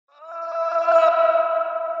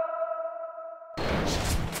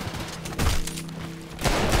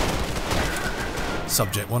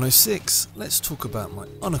Subject 106, let's talk about my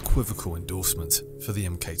unequivocal endorsement for the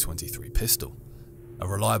MK23 pistol. A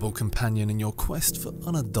reliable companion in your quest for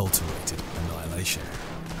unadulterated annihilation.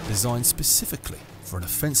 Designed specifically for an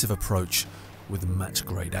offensive approach with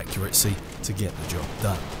match-grade accuracy to get the job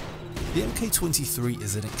done. The MK23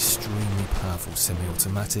 is an extremely powerful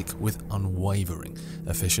semi-automatic with unwavering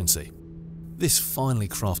efficiency. This finely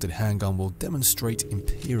crafted handgun will demonstrate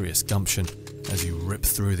imperious gumption as you rip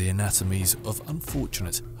through the anatomies of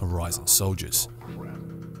unfortunate Horizon soldiers.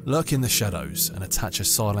 Lurk in the shadows and attach a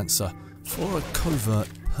silencer for a covert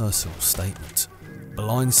personal statement.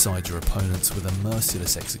 Blindside your opponents with a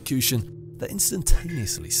merciless execution that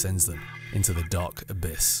instantaneously sends them into the dark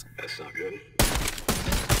abyss. That's not good.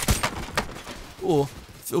 Or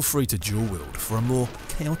feel free to dual wield for a more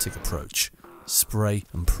chaotic approach. Spray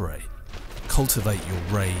and pray. Cultivate your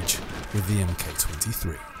rage with the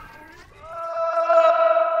MK23.